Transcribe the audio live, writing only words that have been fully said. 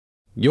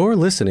You're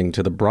listening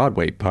to the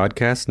Broadway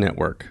Podcast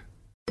Network.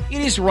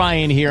 It is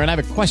Ryan here, and I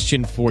have a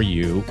question for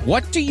you.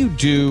 What do you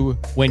do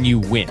when you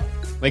win?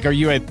 Like, are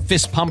you a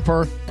fist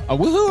pumper, a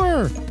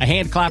woo-hooer, a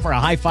hand clapper, a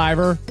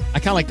high-fiver? I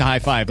kind of like the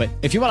high-five, but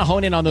if you want to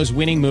hone in on those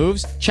winning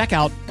moves, check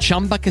out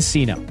Chumba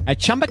Casino. At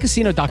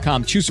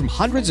ChumbaCasino.com, choose from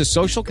hundreds of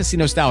social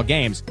casino-style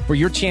games for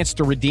your chance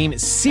to redeem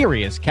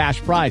serious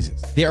cash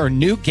prizes. There are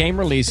new game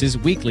releases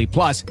weekly,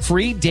 plus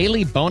free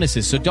daily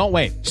bonuses, so don't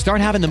wait. Start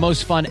having the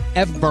most fun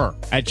ever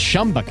at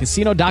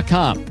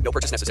ChumbaCasino.com. No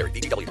purchase necessary.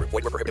 VGW Group.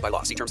 Void where prohibited by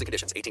law. See terms and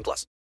conditions.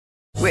 18+.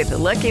 With the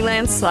Lucky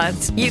Land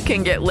Slots, you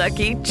can get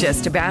lucky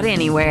just about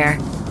anywhere.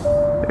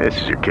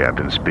 This is your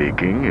captain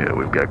speaking.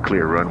 We've got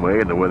clear runway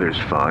and the weather's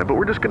fine, but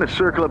we're just going to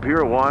circle up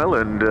here a while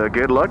and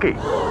get lucky.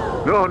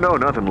 No,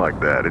 nothing like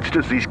that. It's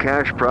just these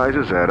cash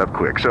prizes add up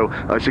quick. So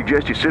I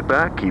suggest you sit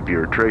back, keep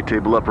your tray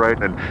table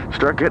upright, and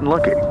start getting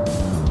lucky.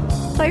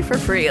 Play for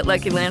free at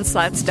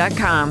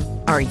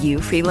LuckyLandSlots.com. Are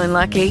you feeling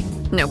lucky?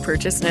 No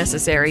purchase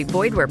necessary.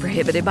 Void where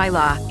prohibited by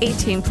law.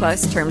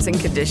 18+ terms and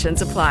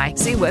conditions apply.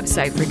 See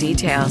website for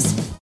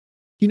details.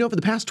 You know, for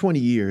the past 20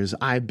 years,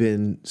 I've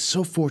been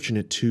so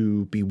fortunate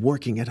to be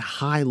working at a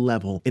high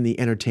level in the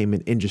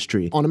entertainment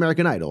industry, on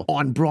American Idol,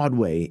 on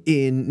Broadway,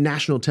 in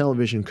national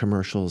television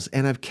commercials,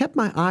 and I've kept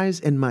my eyes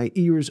and my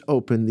ears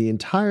open the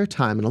entire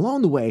time. And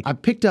along the way,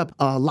 I've picked up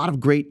a lot of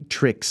great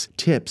tricks,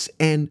 tips,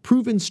 and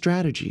proven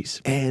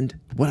strategies. And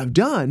what I've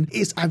done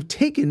is I've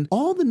taken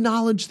all the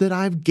knowledge that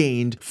I've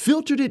gained,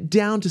 filtered it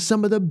down to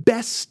some of the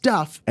best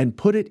stuff, and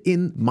put it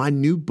in my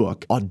new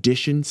book,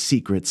 Audition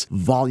Secrets,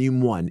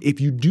 Volume 1. If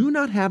you do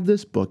not have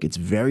this book, it's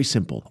very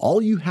simple.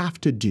 All you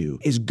have to do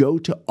is go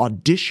to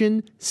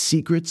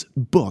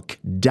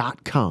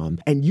auditionsecretsbook.com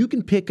and you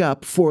can pick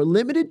up for a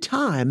limited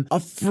time a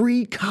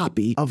free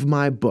copy of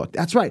my book.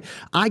 That's right.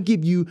 I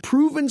give you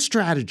proven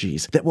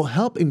strategies that will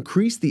help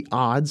increase the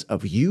odds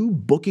of you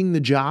booking the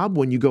job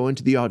when you go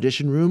into the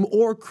audition room,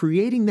 or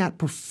creating that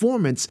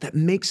performance that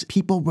makes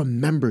people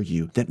remember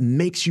you, that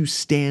makes you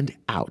stand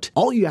out.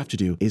 All you have to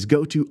do is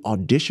go to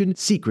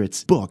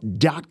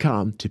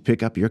auditionsecretsbook.com to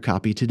pick up your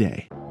copy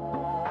today.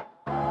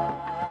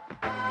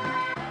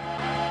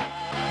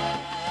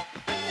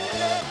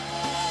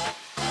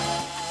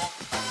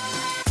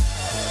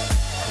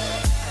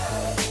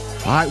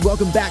 All right,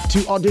 welcome back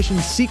to Audition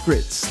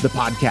Secrets, the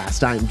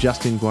podcast. I'm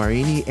Justin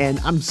Guarini, and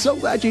I'm so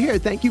glad you're here.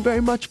 Thank you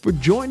very much for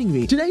joining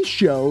me. Today's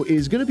show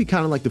is going to be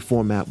kind of like the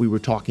format we were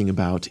talking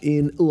about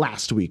in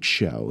last week's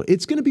show.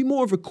 It's going to be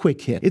more of a quick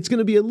hit. It's going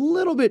to be a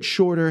little bit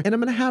shorter, and I'm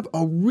going to have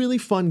a really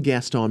fun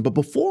guest on. But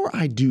before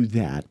I do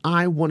that,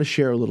 I want to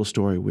share a little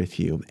story with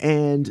you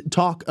and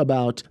talk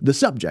about the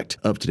subject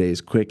of today's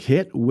quick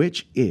hit,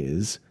 which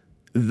is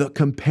the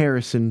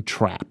comparison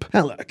trap.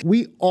 Now look,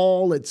 we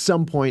all at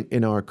some point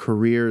in our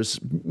careers,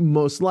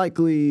 most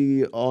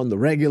likely on the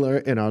regular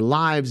in our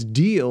lives,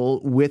 deal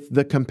with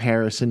the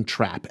comparison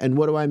trap. And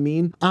what do I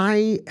mean?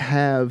 I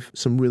have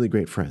some really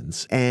great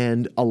friends,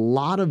 and a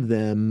lot of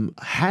them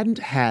hadn't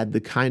had the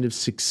kind of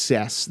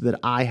success that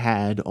I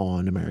had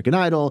on American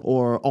Idol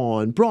or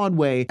on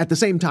Broadway at the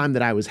same time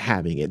that I was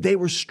having it. They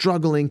were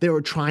struggling. They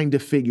were trying to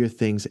figure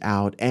things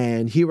out.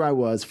 And here I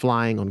was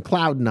flying on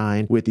cloud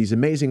nine with these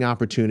amazing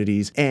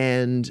opportunities,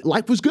 and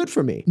life was good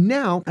for me.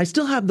 Now, I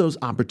still have those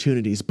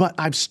opportunities, but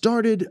I've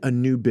started a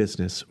new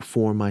business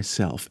for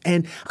myself,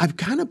 and I've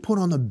kind of put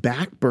on the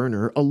back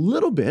burner a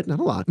little bit, not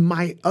a lot,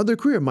 my other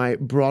career, my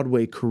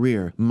Broadway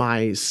career,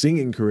 my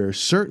singing career,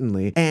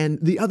 certainly, and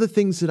the other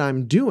things that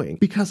I'm doing,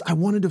 because I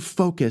wanted to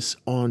focus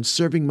on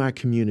serving my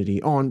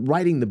community, on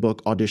writing the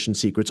book Audition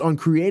Secrets, on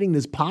creating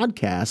this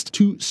podcast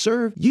to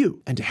serve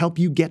you and to help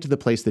you get to the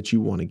place that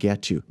you want to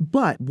get to.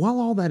 But while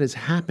all that is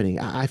happening,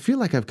 I feel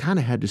like I've kind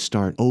of had to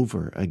start over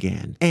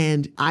again.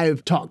 And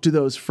I've talked to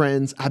those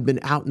friends. I've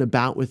been out and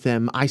about with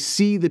them. I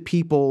see the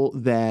people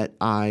that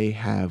I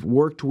have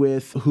worked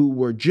with who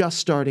were just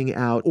starting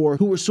out or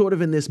who were sort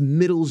of in this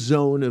middle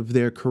zone of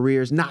their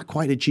careers, not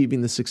quite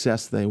achieving the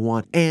success they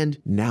want. And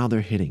now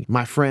they're hitting.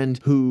 My friend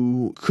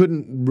who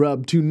couldn't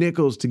rub two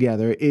nickels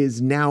together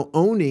is now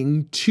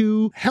owning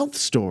 2 health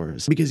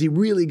stores because he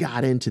really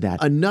got into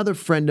that. Another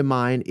friend of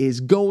mine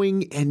is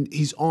going and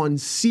he's on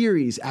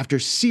series after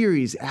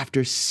series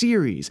after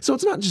series. So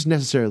it's not just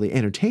necessarily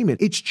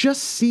entertainment. It's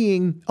just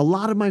seeing a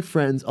lot of my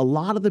friends, a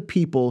lot of the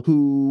people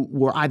who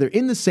were either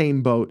in the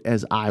same boat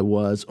as I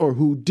was or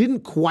who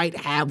didn't quite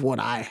have what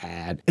I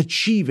had,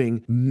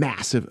 achieving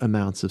massive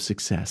amounts of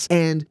success.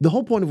 And the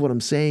whole point of what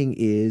I'm saying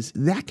is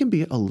that can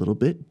be a little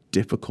bit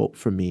difficult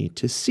for me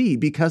to see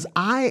because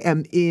I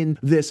am in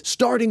this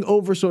starting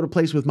over sort of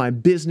place with my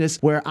business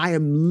where I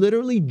am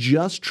literally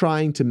just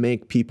trying to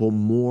make people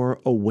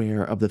more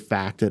aware of the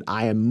fact that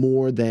I am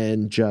more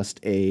than just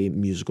a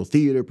musical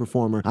theater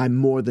performer. I'm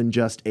more than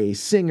just a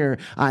singer.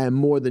 I am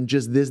more than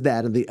just this,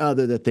 that, and the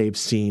other that they've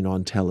seen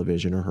on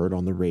television or heard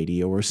on the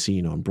radio or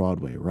seen on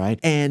Broadway, right?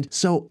 And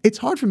so it's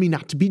hard for me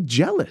not to be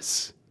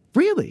jealous.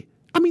 Really.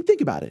 I mean,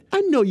 think about it. I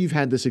know you've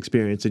had this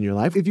experience in your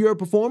life. If you're a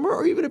performer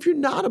or even if you're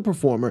not a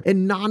performer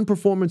and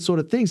non-performance sort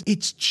of things,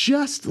 it's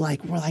just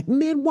like, we're like,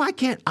 man, why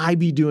can't I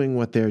be doing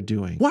what they're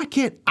doing? Why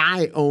can't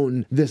I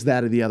own this,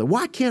 that, or the other?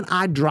 Why can't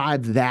I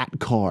drive that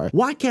car?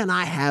 Why can't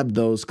I have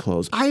those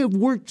clothes? I have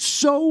worked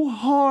so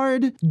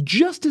hard,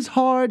 just as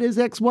hard as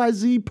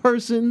XYZ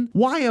person.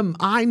 Why am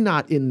I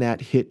not in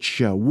that hit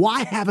show?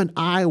 Why haven't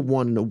I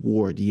won an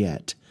award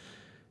yet?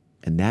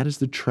 And that is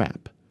the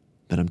trap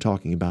that I'm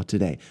talking about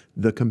today,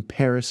 the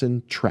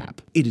comparison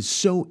trap. It is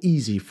so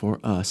easy for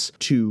us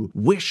to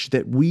wish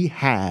that we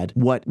had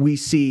what we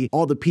see,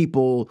 all the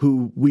people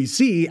who we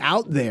see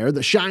out there,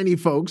 the shiny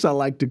folks, I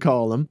like to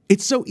call them.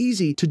 It's so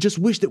easy to just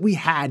wish that we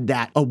had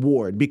that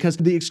award, because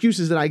the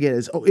excuses that I get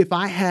is, oh, if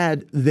I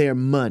had their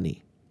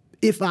money,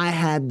 if I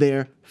had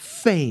their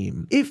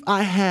fame, if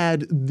I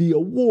had the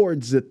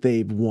awards that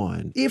they've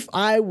won, if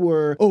I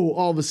were,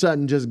 all of a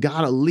sudden just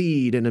got a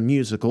lead in a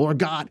musical or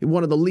got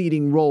one of the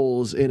leading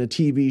roles in a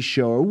TV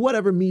show or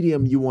whatever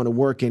medium you want to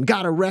work in,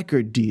 got a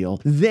record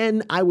deal,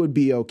 then I would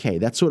be okay.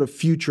 That's sort of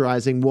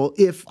futurizing, well,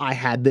 if I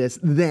had this,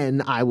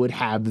 then I would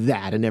have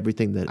that and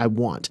everything that I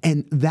want.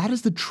 And that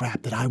is the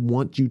trap that I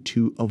want you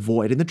to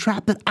avoid, and the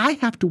trap that I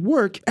have to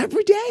work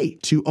every day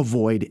to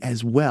avoid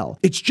as well.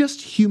 It's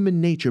just human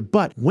nature.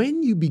 But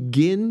when you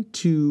begin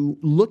to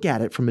look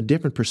at it from a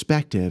different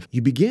perspective,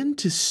 you begin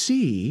to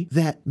see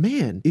that,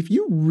 man, if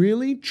you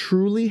really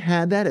truly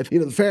had that, if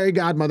the fairy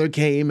godmother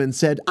came and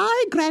said,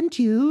 I grant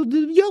you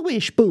your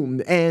wish,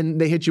 boom, and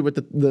they hit you with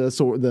the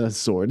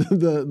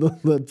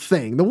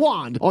thing, the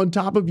wand on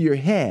top of your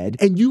head,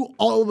 and you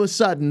all of a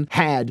sudden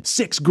had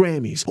 6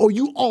 Grammys, or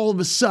you all of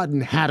a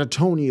sudden had a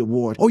Tony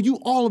Award, or you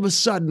all of a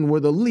sudden were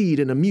the lead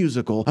in a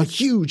musical, a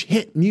huge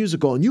hit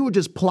musical, and you were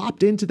just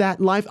plopped into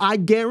that life, I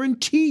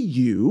guarantee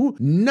you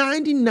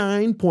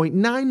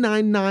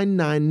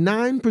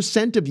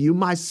 99.99999% of you,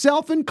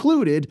 myself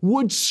included,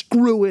 would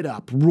screw it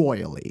up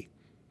royally.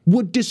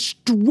 Would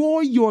destroy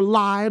your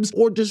lives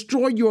or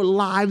destroy your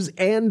lives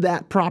and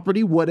that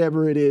property,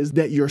 whatever it is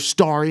that you're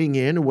starring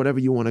in or whatever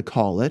you want to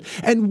call it.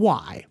 And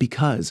why?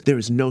 Because there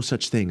is no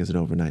such thing as an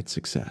overnight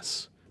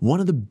success. One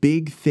of the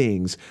big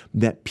things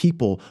that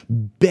people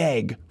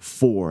beg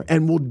for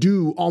and will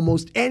do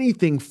almost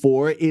anything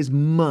for is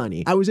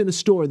money. I was in a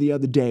store the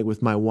other day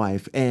with my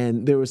wife,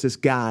 and there was this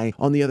guy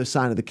on the other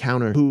side of the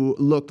counter who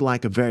looked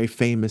like a very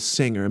famous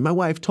singer. And my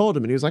wife told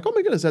him, and he was like, oh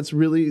my goodness, that's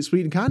really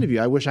sweet and kind of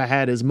you. I wish I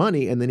had his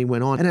money. And then he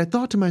went on. And I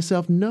thought to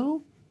myself,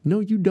 no,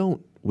 you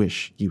don't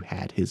wish you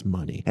had his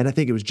money. And I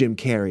think it was Jim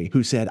Carrey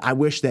who said, I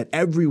wish that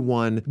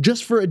everyone,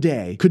 just for a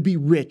day, could be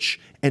rich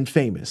and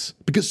famous,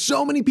 because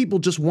so many people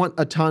just want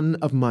a ton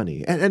of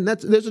money. And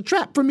there's a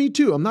trap for me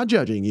too. I'm not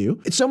judging you.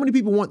 So many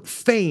people want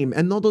fame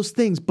and all those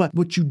things, but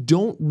what you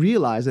don't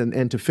realize,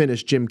 and to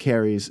finish Jim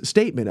Carrey's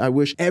statement, I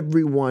wish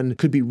everyone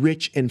could be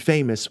rich and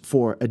famous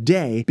for a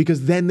day,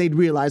 because then they'd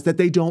realize that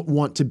they don't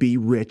want to be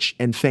rich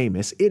and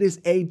famous. It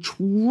is a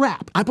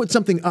trap. I put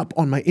something up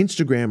on my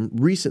Instagram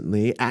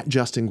recently at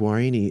Justin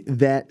Guarini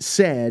that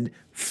said,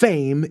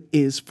 fame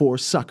is for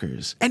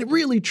suckers. And it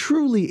really,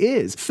 truly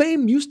is.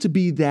 Fame used to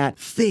be that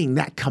thing,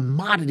 that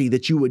commodity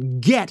that you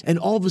would get, and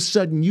all of a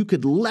sudden you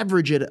could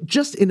leverage it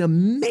just in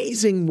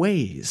amazing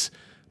ways.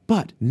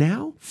 But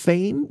now,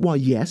 fame, while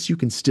yes, you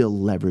can still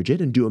leverage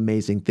it and do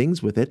amazing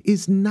things with it,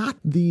 is not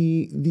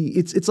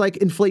it's like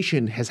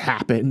inflation has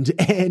happened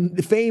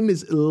and fame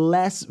is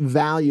less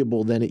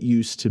valuable than it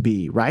used to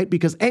be, right?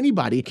 Because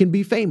anybody can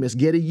be famous,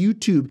 get a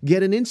YouTube,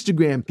 get an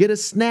Instagram, get a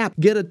Snap,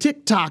 get a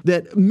TikTok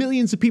that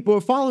millions of people are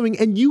following,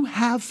 and you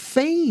have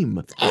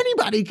fame.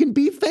 Anybody can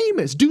be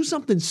famous. Do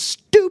something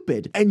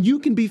stupid and you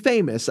can be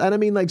famous. And I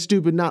mean like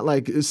stupid, not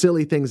like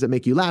silly things that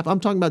make you laugh.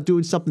 I'm talking about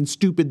doing something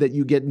stupid that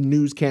you get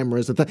news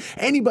cameras and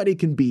anybody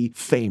can be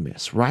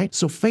famous, right?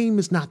 So fame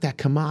is not that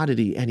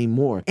commodity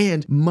anymore.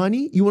 And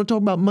money, you want to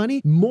talk about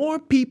money? More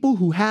people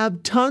who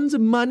have tons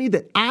of money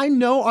that I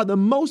know are the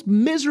most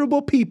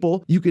miserable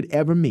people you could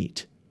ever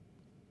meet.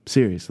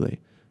 Seriously.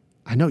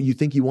 I know you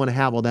think you want to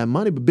have all that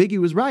money, but Biggie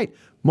was right.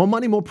 More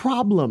money, more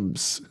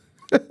problems.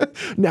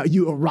 Now,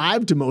 you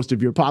arrive to most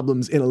of your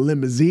problems in a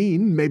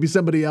limousine. Maybe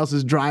somebody else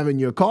is driving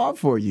your car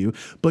for you,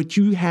 but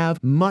you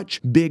have much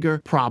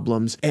bigger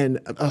problems. And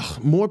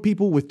more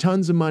people with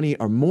tons of money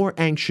are more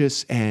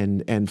anxious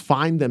and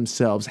find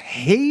themselves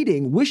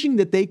hating, wishing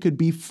that they could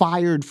be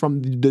fired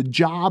from the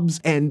jobs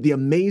and the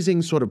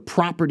amazing sort of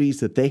properties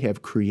that they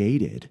have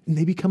created. And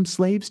they become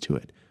slaves to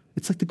it.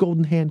 It's like the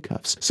golden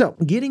handcuffs. So,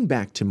 getting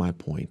back to my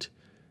point,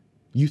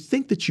 you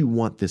think that you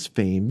want this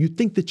fame. You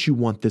think that you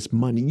want this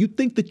money. You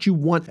think that you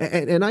want,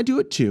 and I do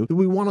it too,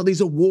 we want all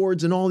these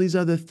awards and all these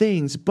other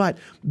things, but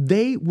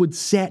they would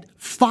set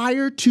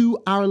fire to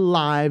our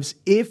lives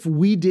if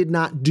we did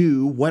not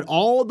do what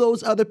all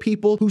those other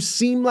people who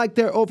seem like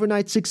they're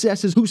overnight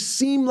successes, who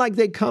seem like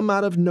they come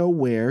out of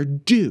nowhere,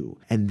 do.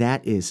 And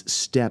that is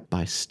step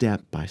by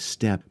step by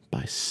step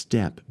by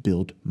step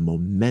build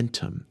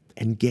momentum.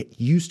 and get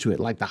used to it.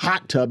 Like the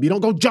hot tub, you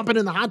don't go jumping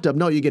in the hot tub.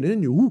 No, you get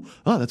in and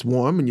that's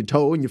warm, and your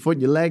toe and your foot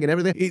and your leg and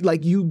everything.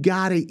 Like you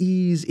gotta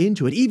ease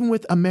into it. Even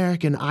with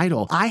American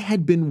Idol, I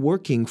had been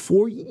working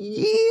for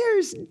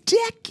years,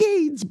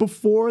 decades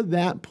before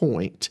that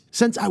point,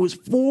 since I was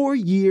 4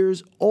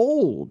 years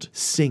old,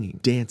 singing,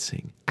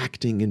 dancing,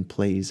 acting in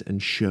plays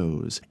and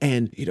shows,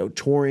 and,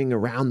 touring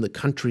around the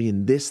country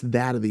in this,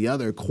 that, or the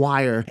other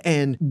choir,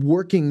 and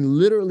working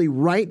literally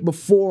right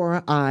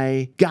before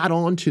I got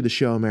onto the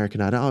show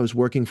American Idol. I was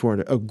working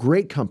for a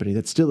great company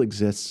that still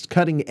exists,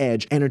 Cutting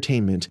Edge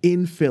Entertainment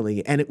in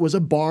Philly, and it was a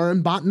bar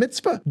and bat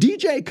mitzvah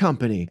DJ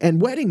company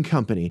and wedding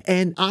company,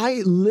 and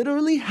I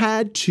literally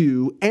had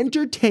to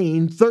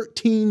entertain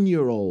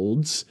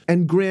 13-year-olds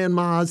and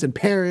grandmas and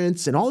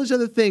parents and all these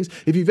other things.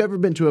 If you've ever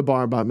been to a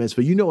bar and bat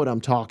mitzvah, you know what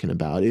I'm talking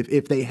about.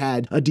 If they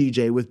had a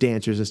DJ with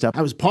dancers and stuff,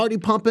 I was party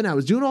pumping, I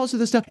was doing all this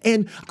other stuff,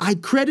 and I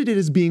credit it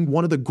as being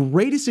one of the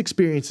greatest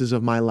experiences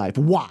of my life.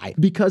 Why?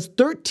 Because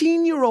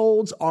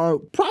 13-year-olds are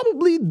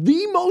probably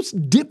the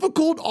most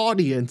difficult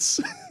audience,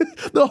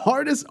 the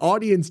hardest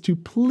audience to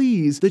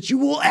please that you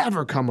will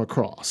ever come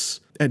across.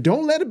 And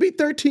don't let it be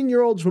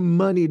 13-year-olds from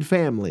moneyed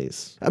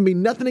families. I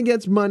mean, nothing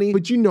against money,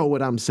 but you know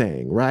what I'm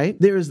saying, right?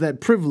 There's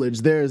that privilege,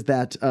 there's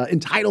that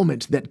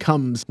entitlement that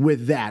comes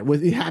with that,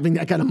 with having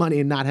that kind of money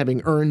and not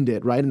having earned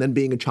it, right? And then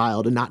being a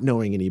child and not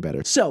knowing any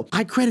better. So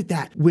I credit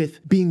that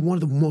with being one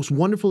of the most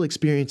wonderful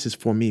experiences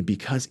for me,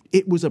 because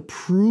it was a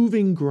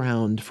proving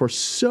ground for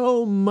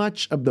so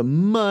much of the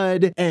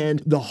mud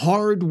and the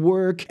hard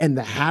work and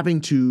the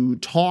having to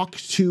talk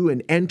to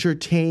and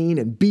entertain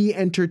and be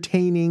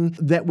entertaining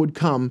that would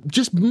come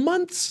just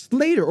months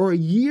later or a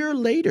year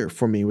later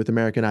for me with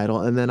American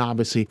Idol, and then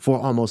obviously for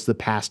almost the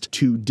past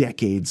 2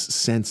 decades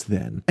since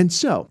then. And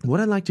so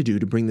what I'd like to do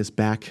to bring this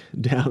back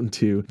down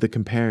to the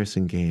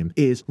comparison game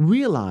is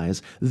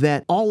realize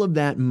that all of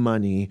that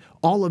money,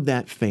 all of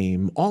that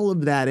fame, all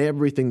of that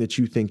everything that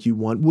you think you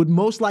want would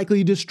most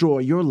likely destroy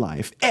your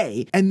life,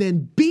 A, and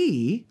then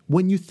B,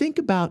 when you think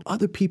about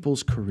other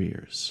people's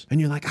careers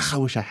and you're like, I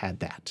wish I had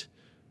that,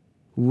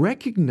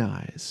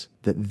 recognize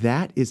that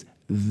that is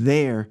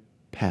their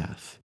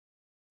path.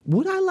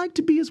 Would I like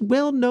to be as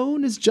well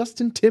known as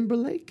Justin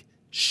Timberlake?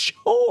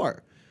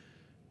 Sure.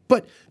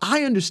 But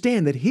I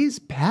understand that his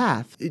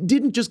path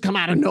didn't just come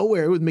out of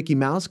nowhere with Mickey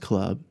Mouse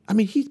Club. I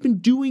mean, he's been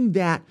doing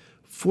that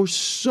for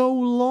so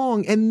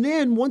long. And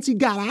then once he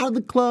got out of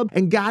the club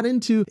and got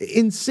into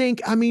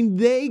NSYNC, I mean,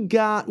 they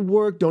got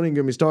worked. Don't even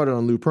get me started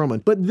on Lou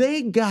Pearlman, but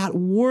they got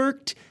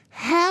worked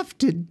half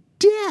to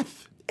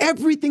death.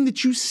 Everything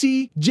that you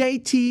see,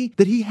 JT,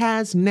 that he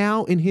has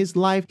now in his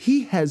life,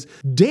 he has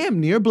damn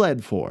near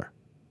bled for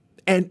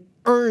and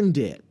earned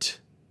it.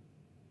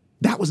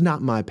 That was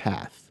not my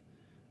path.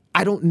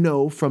 I don't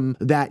know from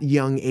that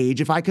young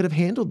age if I could have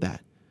handled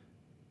that.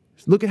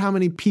 Look at how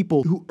many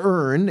people who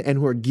earn and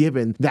who are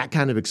given that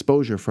kind of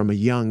exposure from a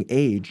young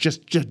age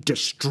just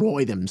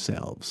destroy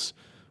themselves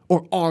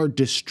or are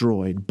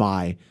destroyed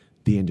by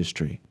the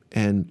industry.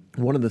 And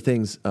one of the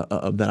things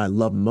that I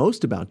love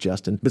most about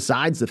Justin,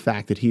 besides the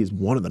fact that he is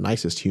one of the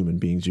nicest human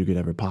beings you could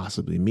ever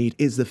possibly meet,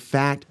 is the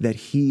fact that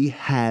he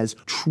has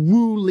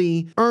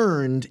truly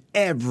earned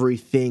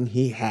everything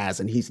he has.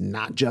 And he's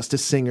not just a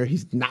singer.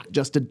 He's not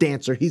just a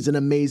dancer. He's an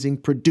amazing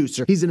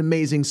producer. He's an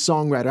amazing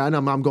songwriter. I know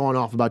I'm going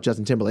off about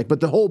Justin Timberlake, but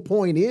the whole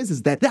point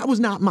is that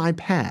was not my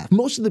path.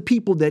 Most of the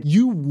people that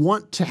you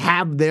want to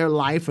have their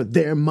life or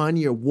their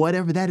money or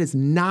whatever, that is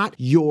not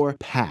your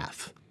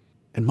path.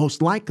 And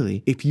most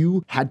likely, if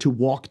you had to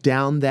walk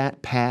down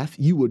that path,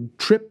 you would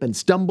trip and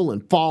stumble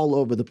and fall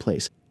over the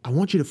place. I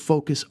want you to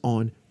focus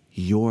on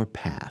your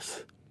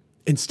path.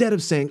 Instead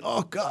of saying,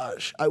 oh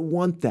gosh, I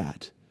want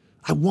that.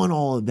 I want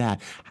all of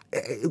that.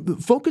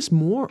 Focus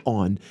more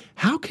on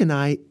how can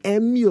I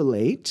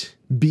emulate,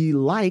 be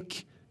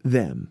like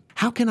them?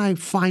 How can I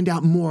find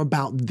out more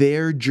about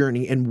their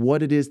journey and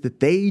what it is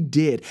that they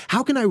did?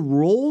 How can I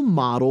role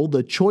model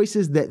the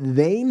choices that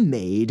they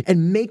made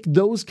and make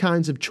those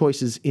kinds of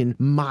choices in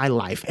my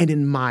life and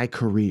in my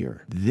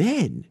career?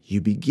 Then you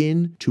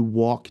begin to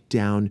walk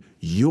down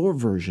your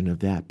version of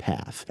that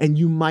path. And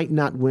you might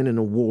not win an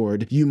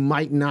award, you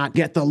might not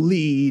get the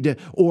lead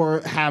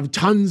or have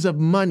tons of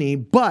money,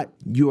 but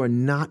you are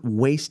not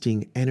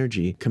wasting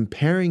energy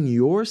comparing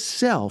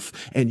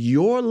yourself and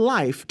your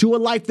life to a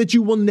life that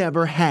you will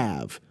never have.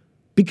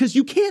 Because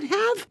you can't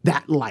have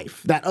that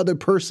life, that other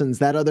person's,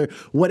 that other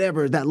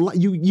whatever,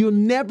 you'll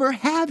never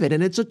have it.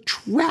 And it's a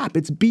trap.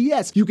 It's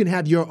BS. You can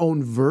have your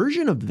own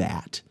version of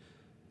that,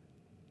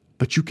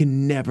 but you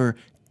can never,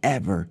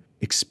 ever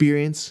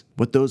experience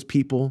what those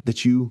people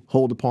that you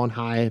hold upon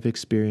high have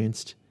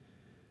experienced.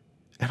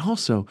 And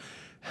also,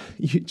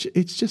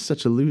 it's just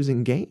such a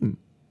losing game.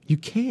 You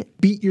can't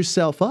beat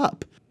yourself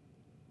up.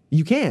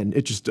 You can.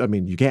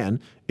 You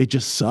can. It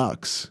just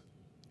sucks.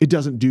 It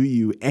doesn't do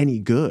you any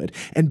good.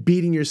 And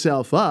beating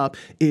yourself up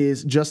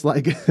is just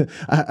like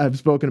I've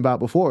spoken about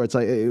before. It's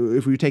like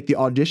if we take the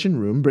audition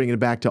room, bringing it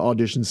back to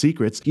audition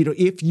secrets,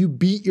 if you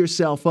beat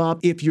yourself up,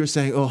 if you're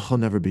saying, oh, I'll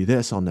never be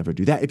this, I'll never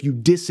do that, if you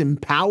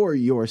disempower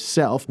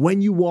yourself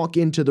when you walk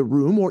into the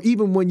room or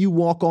even when you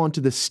walk onto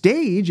the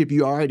stage, if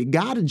you already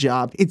got a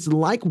job, it's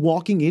like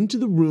walking into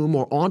the room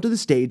or onto the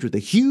stage with a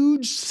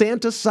huge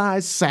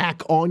Santa-sized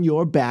sack on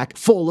your back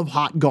full of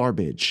hot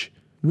garbage.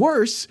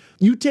 Worse,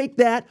 you take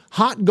that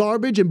hot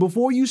garbage and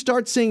before you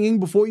start singing,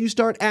 before you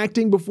start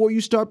acting, before you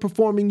start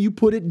performing, you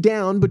put it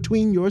down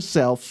between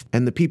yourself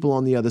and the people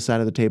on the other side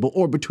of the table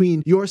or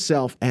between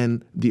yourself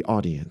and the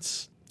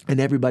audience. And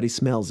everybody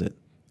smells it.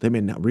 They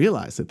may not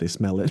realize that they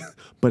smell it,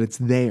 but it's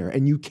there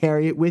and you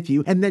carry it with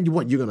you. And then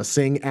you're going to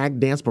sing, act,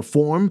 dance,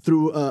 perform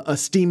through a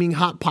steaming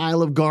hot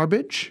pile of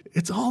garbage?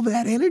 It's all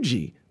that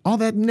energy. All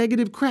that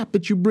negative crap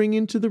that you bring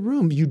into the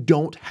room. You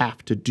don't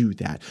have to do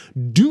that.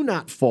 Do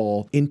not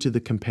fall into the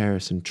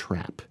comparison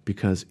trap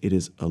because it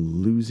is a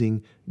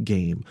losing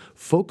game.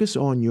 Focus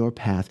on your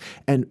path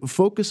and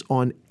focus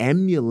on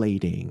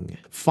emulating,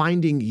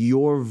 finding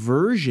your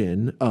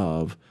version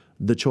of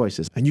the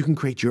choices. And you can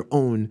create your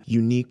own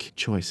unique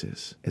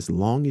choices as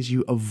long as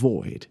you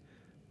avoid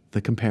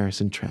the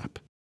comparison trap.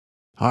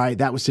 All right,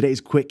 that was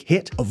today's quick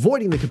hit,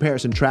 Avoiding the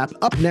Comparison Trap.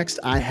 Up next,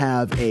 I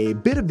have a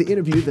bit of the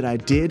interview that I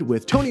did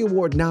with Tony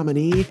Award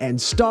nominee and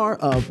star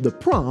of The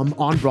Prom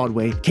on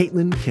Broadway,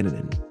 Caitlin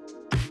Kinnunen.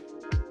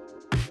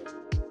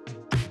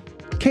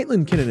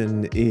 Caitlin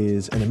Kinnunen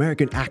is an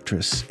American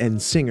actress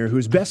and singer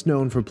who's best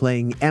known for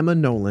playing Emma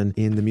Nolan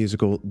in the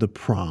musical The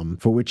Prom,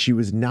 for which she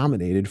was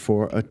nominated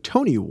for a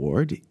Tony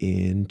Award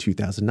in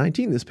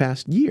 2019, this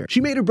past year.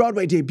 She made her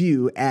Broadway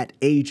debut at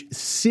age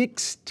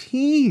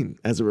 16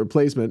 as a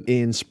replacement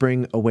in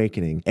Spring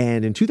Awakening.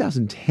 And in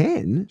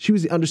 2010, she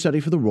was the understudy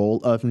for the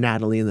role of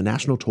Natalie in the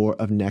national tour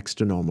of Next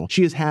to Normal.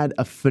 She has had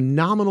a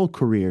phenomenal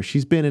career.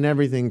 She's been in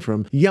everything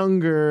from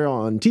Younger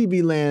on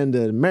TV Land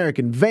and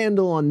American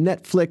Vandal on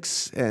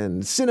Netflix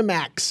and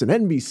Cinemax and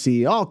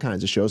NBC, all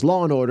kinds of shows,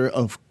 Law & Order,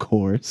 of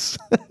course.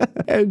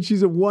 And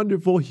she's a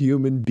wonderful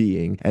human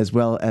being as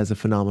well as a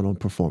phenomenal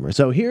performer.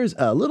 So here's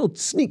a little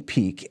sneak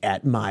peek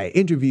at my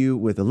interview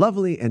with the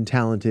lovely and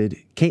talented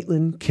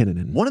Caitlin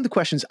Kinnunen. One of the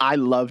questions I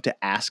love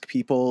to ask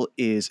people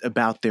is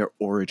about their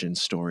origin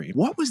story.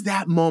 What was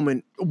that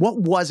moment? What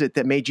was it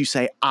that made you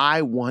say,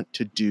 I want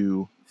to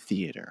do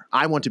theater?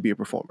 I want to be a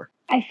performer?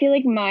 I feel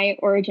like my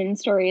origin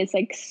story is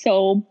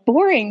so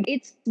boring.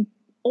 It's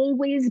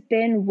always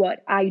been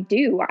what I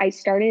do. I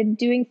started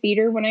doing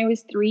theater when I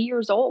was 3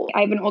 years old.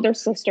 I have an older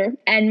sister,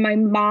 and my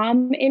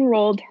mom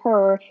enrolled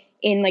her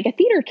in a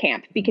theater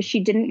camp because she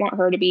didn't want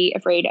her to be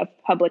afraid of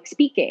public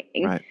speaking.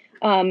 Right.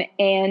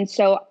 And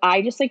so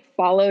I just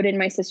followed in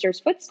my sister's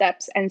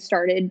footsteps and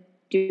started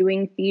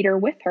doing theater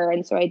with her.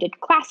 And so I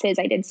did classes,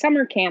 I did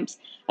summer camps,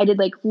 I did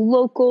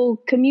local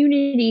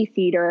community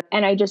theater.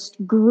 And I just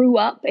grew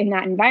up in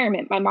that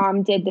environment. My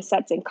mom did the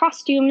sets and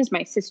costumes.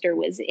 My sister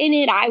was in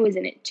it. I was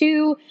in it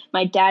too.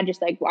 My dad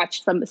just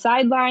watched from the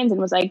sidelines and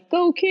was like,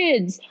 go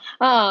kids.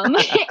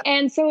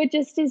 And so it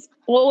just has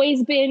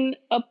always been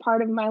a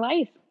part of my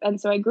life. And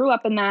so I grew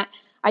up in that.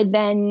 I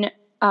then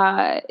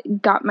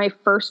got my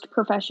first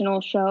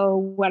professional show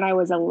when I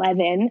was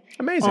 11.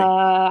 Amazing.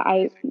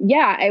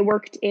 I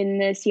worked in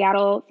the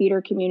Seattle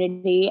theater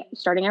community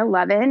starting at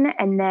 11.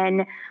 And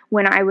then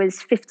when I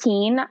was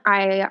 15,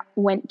 I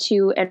went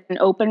to an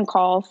open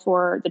call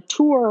for the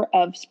tour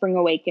of Spring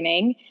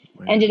Awakening,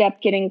 ended up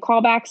getting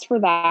callbacks for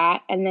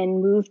that, and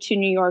then moved to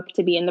New York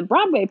to be in the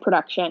Broadway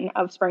production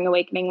of Spring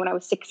Awakening when I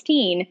was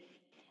 16.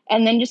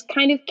 And then just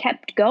kind of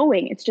kept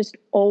going. It's just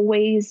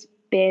always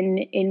been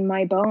in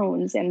my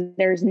bones, and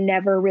there's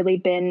never really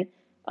been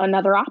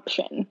another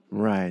option.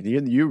 Right.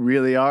 You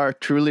really are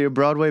truly a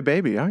Broadway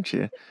baby, aren't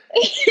you?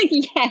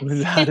 Yes.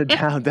 Without a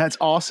doubt. That's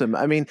awesome.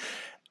 I mean,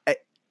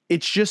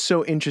 it's just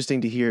so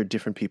interesting to hear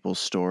different people's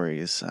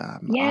stories. I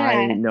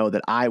know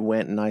that I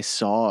went and I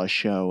saw a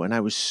show and I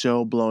was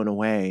so blown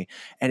away.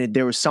 And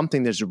there was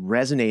something that's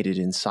resonated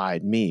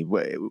inside me,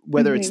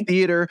 whether it's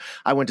theater.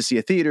 I went to see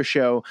a theater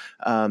show,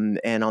 and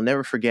I'll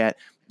never forget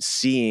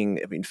seeing,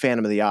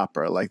 Phantom of the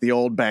Opera, the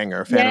old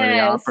banger, Phantom of the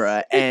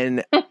Opera.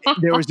 And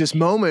there was this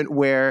moment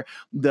where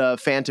the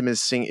Phantom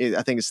is singing,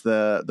 I think it's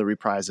the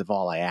reprise of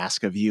All I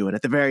Ask of You. And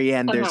at the very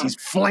end, there's these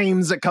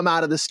flames that come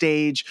out of the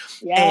stage.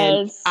 Yes.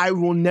 And I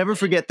will never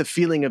forget the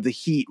feeling of the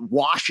heat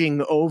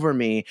washing over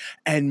me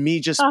and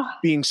me just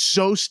being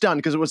so stunned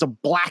because it was a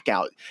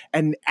blackout.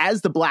 And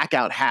as the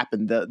blackout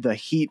happened, the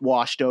heat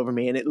washed over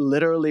me. And it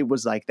literally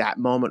was that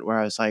moment where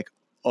I was like,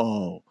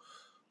 oh,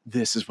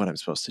 this is what I'm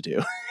supposed to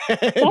do.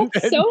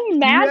 That's so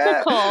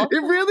magical. Yeah,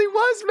 it really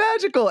was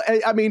magical.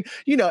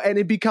 And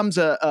it becomes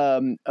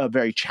a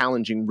very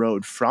challenging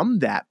road from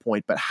that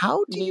point. But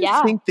how do you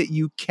think that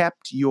you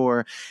kept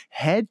your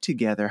head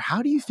together?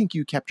 How do you think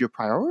you kept your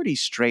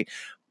priorities straight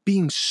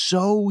being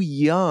so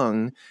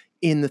young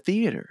in the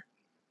theater?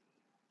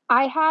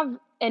 I have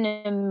an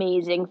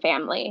amazing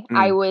family.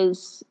 I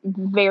was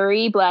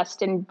very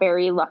blessed and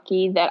very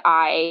lucky that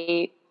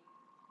I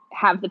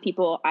have the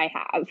people I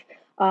have.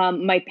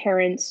 My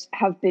parents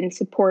have been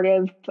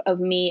supportive of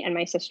me and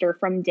my sister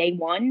from day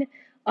one.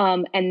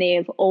 And they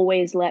have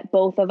always let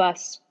both of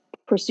us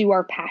pursue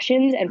our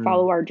passions and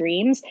follow our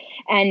dreams.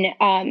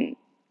 And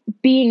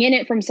being in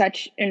it from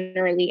such an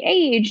early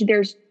age,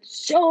 there's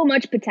so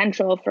much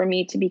potential for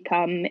me to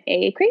become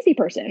a crazy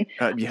person,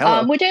 which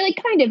I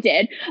like kind of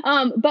did.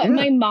 But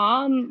my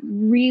mom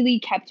really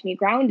kept me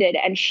grounded,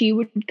 and she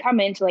would come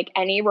into like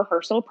any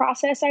rehearsal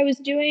process I was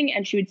doing,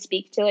 and she would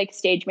speak to like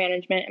stage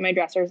management and my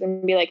dressers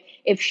and be like,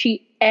 if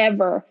she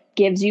ever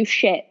gives you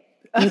shit,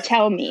 you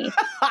tell me.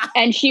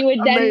 And she would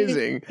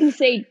then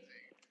say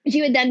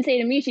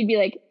to me, she'd be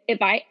like,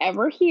 if I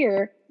ever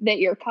hear that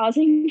you're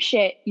causing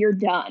shit, you're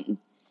done.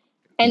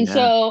 And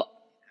so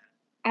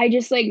I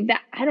just like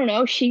that, I don't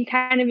know, she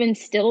kind of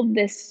instilled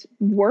this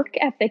work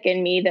ethic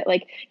in me that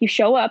like you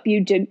show up, you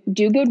do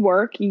good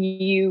work,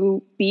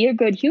 you be a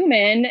good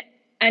human,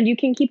 and you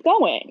can keep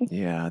going.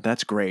 Yeah,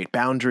 that's great.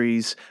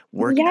 Boundaries,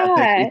 work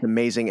ethic is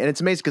amazing. And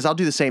it's amazing because I'll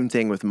do the same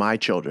thing with my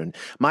children.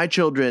 My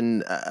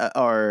children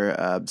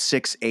are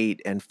 6,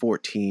 8, and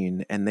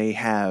 14, and they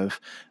have,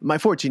 my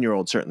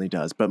 14-year-old certainly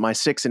does, but my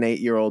 6 and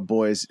 8-year-old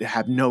boys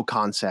have no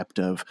concept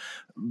of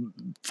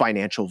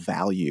financial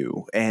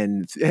value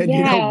and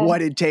you know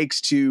what it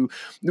takes to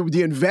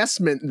the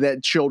investment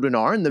that children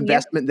are and the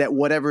investment that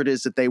whatever it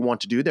is that they want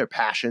to do, their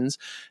passions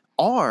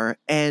are.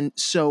 And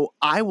so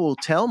I will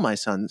tell my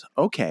sons,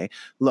 okay,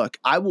 look,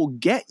 I will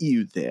get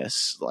you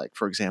this, like,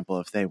 for example,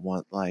 if they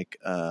want like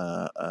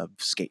a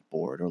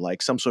skateboard or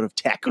like some sort of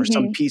tech or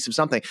some piece of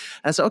something.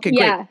 I say, okay,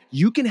 great,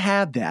 you can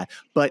have that.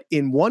 But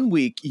in 1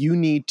 week, you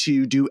need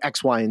to do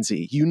X, Y, and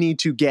Z. You need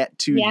to get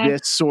to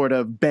this sort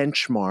of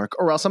benchmark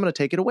or else I'm going to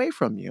take it away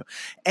from you.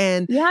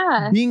 And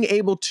being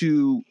able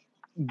to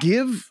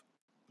give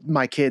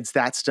my kids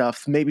that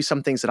stuff, maybe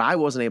some things that I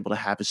wasn't able to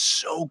have, is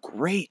so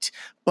great.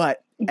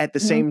 But at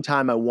the same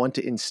time, I want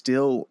to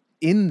instill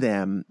in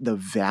them the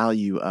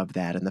value of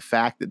that and the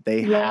fact that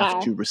they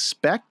have to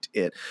respect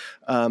it.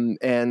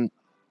 And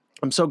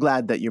I'm so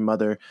glad that your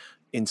mother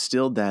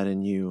instilled that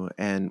in you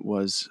and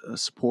was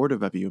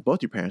supportive of you.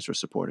 Both your parents were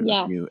supportive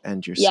of you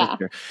and your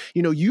sister.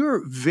 You know,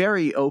 you're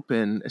very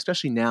open,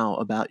 especially now,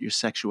 about your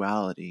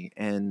sexuality,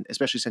 and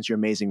especially since your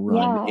amazing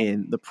run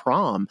in the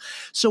prom.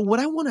 So what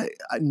I want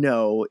to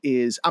know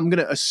is, I'm going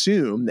to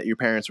assume that your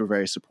parents were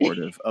very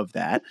supportive of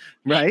that,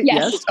 right?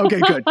 Yes. Okay,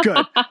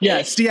 good.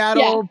 Yeah,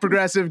 Seattle,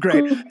 progressive,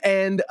 great.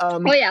 And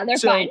they're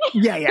fine.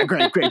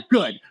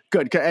 Great,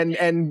 good.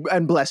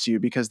 And bless you,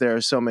 because there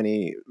are so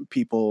many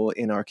people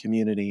in our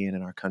community and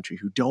in our country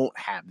who don't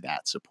have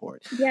that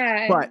support.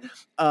 Yeah. But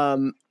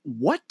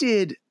what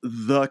did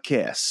the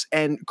kiss,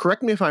 and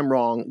correct me if I'm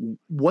wrong,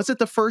 was it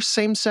the first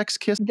same-sex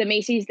kiss? The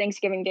Macy's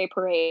Thanksgiving Day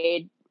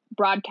Parade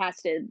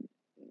broadcasted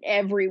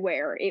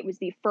everywhere. It was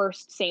the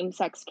first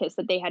same-sex kiss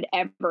that they had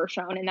ever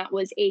shown, and that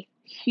was a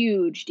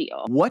huge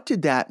deal. What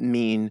did that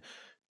mean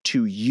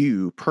to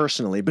you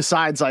personally,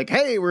 besides like,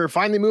 hey, we're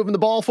finally moving the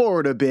ball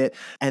forward a bit?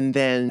 And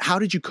then how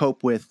did you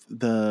cope with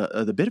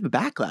the bit of a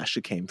backlash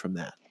that came from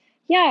that?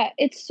 Yeah,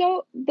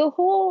 the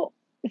whole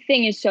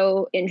thing is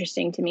so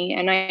interesting to me.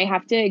 And I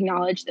have to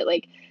acknowledge that,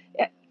 like,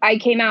 I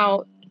came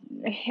out,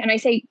 and I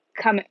say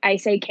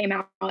came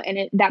out,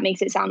 and that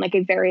makes it sound like a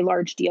very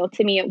large deal.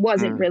 To me, it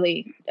wasn't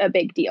really a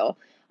big deal.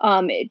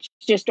 It's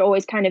just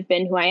always kind of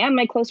been who I am.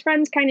 My close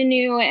friends kind of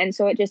knew. And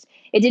so it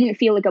didn't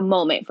feel like a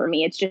moment for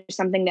me. It's just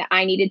something that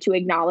I needed to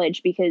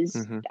acknowledge,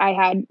 because I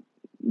had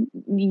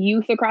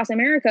youth across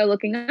America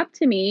looking up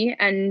to me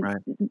and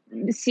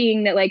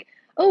seeing that, like,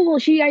 oh, well,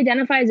 she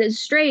identifies as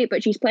straight,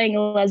 but she's playing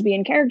a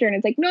lesbian character. And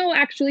it's like, no,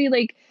 actually,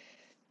 like,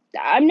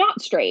 I'm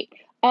not straight.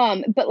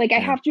 But like, I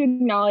have to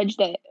acknowledge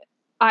that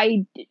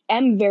I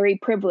am very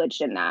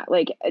privileged in that.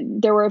 Like,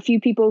 there were a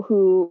few people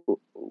who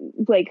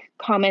like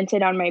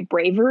commented on my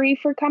bravery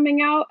for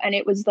coming out. And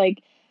it was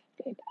like,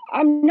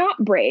 I'm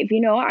not brave. You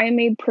know, I'm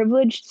a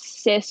privileged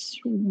cis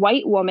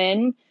white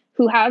woman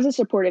who has a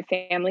supportive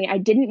family. I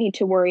didn't need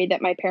to worry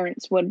that my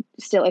parents would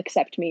still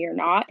accept me or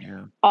not.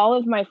 Yeah. All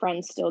of my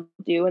friends still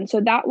do. And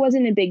so that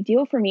wasn't a big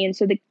deal for me. And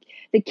so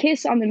the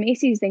kiss on the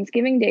Macy's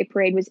Thanksgiving Day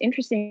Parade was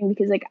interesting,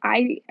 because like,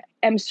 I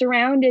am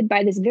surrounded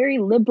by this very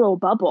liberal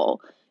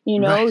bubble, you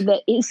know,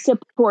 that is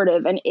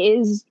supportive and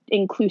is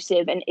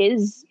inclusive and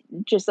is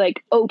just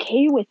like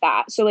okay with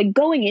that. So like,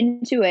 going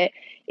into it,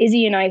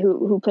 Izzy and I,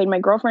 who played my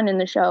girlfriend in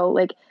the show,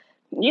 like,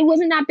 it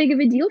wasn't that big of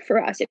a deal for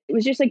us. It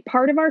was just like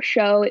part of our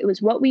show. It was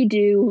what we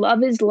do.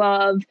 Love is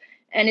love.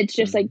 And it's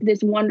just like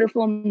this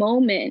wonderful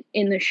moment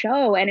in the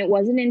show. And it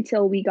wasn't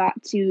until we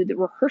got to the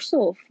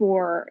rehearsal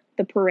for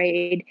the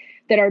parade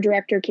that our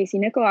director, Casey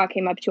Nicolau,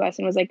 came up to us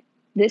and was like,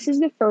 this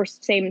is the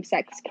first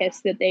same-sex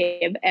kiss that they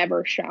have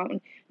ever shown.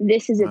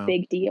 This is a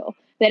big deal.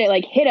 That it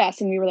like hit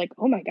us, and we were like,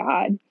 oh my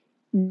God,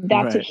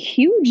 that's a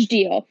huge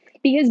deal.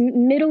 Because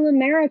middle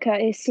America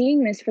is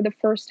seeing this for the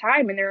first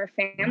time, and there are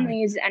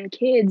families and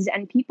kids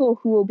and people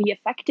who will be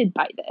affected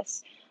by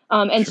this.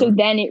 And so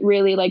then it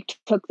really like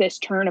took this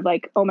turn of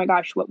like, oh my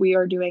gosh, what we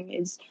are doing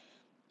is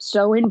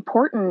so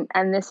important.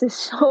 And this is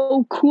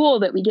so cool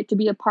that we get to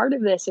be a part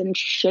of this and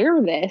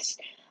share this.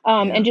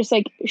 And just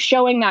like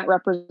showing that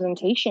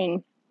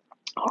representation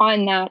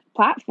on that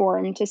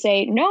platform to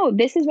say, no,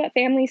 this is what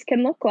families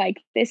can look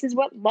like. This is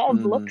what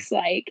love looks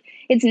like.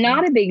 It's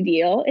not a big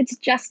deal. It's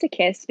just a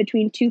kiss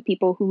between two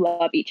people who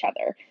love each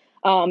other.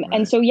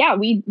 And so, yeah,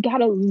 we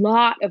got a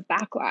lot of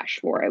backlash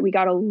for it. We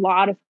got a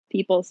lot of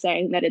people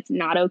saying that it's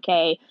not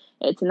okay.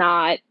 It's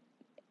not,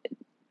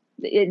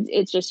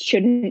 it just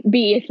shouldn't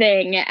be a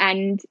thing.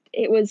 And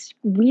it was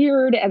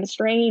weird and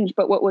strange.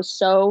 But what was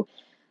so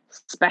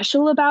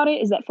special about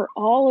it is that for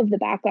all of the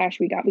backlash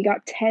we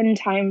got 10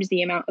 times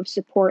the amount of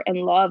support and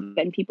love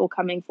and people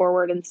coming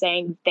forward and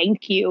saying,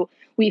 thank you.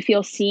 We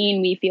feel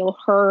seen. We feel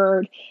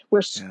heard.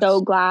 We're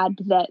so glad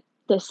that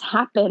this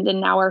happened.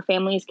 And now our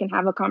families can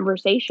have a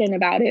conversation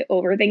about it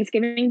over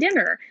Thanksgiving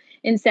dinner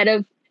instead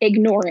of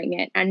ignoring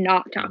it and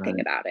not talking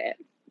about it.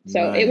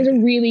 So it was a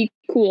really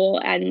cool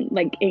and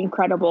like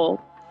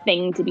incredible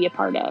thing to be a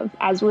part of,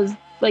 as was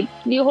like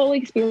the whole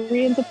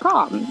experience of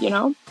prom, you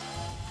know?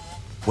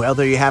 Well,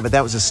 there you have it.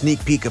 That was a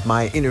sneak peek of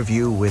my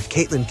interview with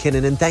Caitlin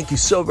Kinnunen. Thank you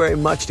so very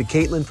much to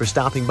Caitlin for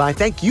stopping by.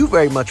 Thank you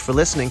very much for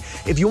listening.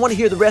 If you want to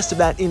hear the rest of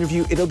that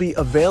interview, it'll be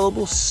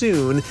available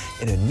soon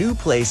in a new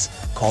place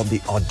called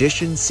the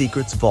Audition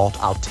Secrets Vault.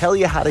 I'll tell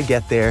you how to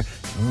get there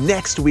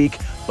next week.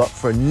 But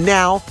for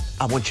now,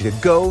 I want you to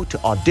go to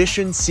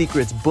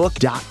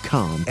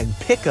auditionsecretsbook.com and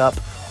pick up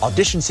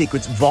Audition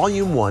Secrets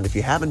Volume 1 if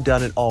you haven't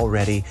done it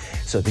already,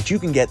 so that you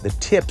can get the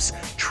tips,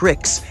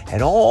 tricks,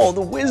 and all the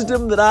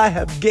wisdom that I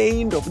have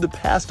gained over the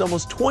past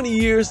almost 20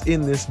 years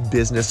in this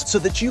business, so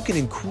that you can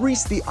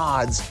increase the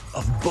odds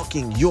of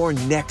booking your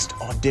next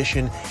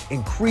audition,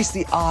 increase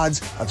the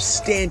odds of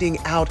standing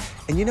out,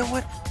 and you know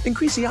what?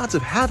 Increase the odds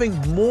of having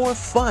more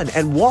fun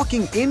and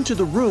walking into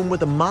the room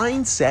with a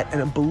mindset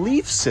and a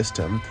belief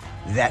system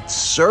that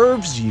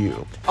serves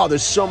you. Oh,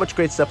 there's so much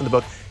great stuff in the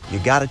book. You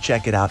got to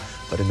check it out.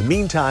 But in the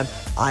meantime,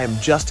 I am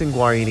Justin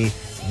Guarini.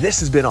 This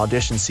has been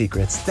Audition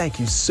Secrets. Thank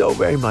you so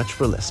very much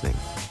for listening.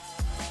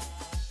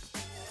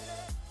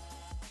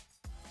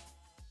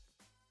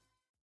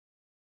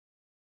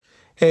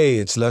 Hey,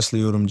 it's Leslie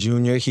Odom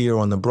Jr. here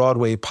on the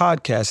Broadway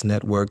Podcast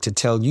Network to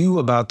tell you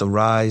about the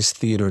Rise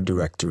Theater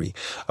Directory,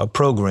 a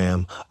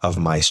program of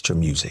Maestro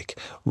Music.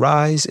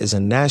 Rise is a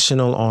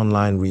national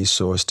online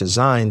resource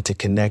designed to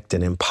connect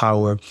and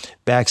empower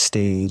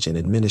backstage and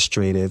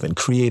administrative and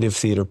creative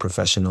theater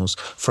professionals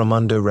from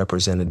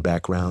underrepresented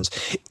backgrounds.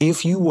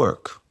 If you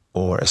work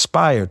or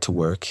aspire to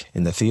work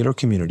in the theater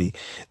community,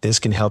 this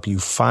can help you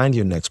find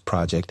your next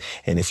project.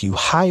 And if you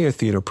hire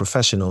theater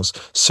professionals,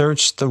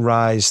 search the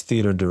Rise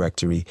Theater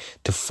Directory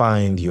to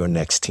find your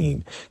next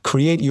team.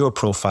 Create your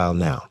profile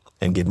now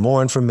and get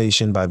more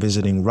information by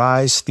visiting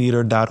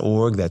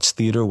risetheater.org. That's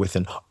theater with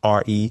an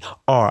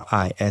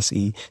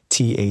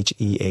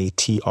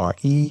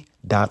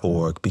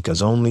RERISETHEATRE.org,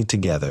 because only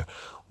together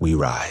we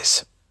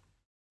rise.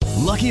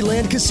 Lucky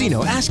Land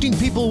Casino, asking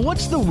people,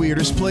 what's the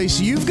weirdest place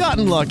you've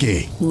gotten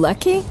lucky?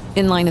 Lucky?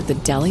 In line at the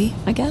deli,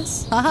 I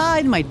guess? Aha,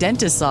 in my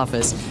dentist's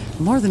office.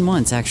 More than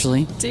once,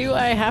 actually. Do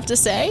I have to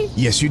say?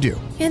 Yes, you do.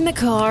 In the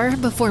car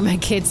before my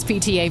kids'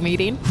 PTA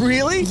meeting.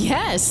 Really?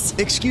 Yes.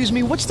 Excuse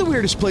me, what's the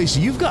weirdest place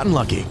you've gotten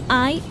lucky?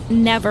 I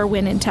never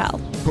win and tell.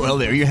 Well,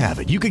 there you have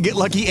it. You can get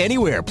lucky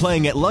anywhere,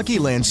 playing at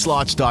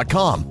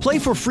LuckyLandSlots.com. Play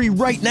for free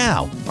right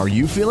now. Are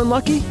you feeling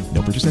lucky?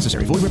 No purchase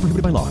necessary. Void where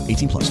prohibited by law.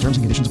 18+. Terms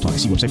and conditions apply.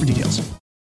 See website for details.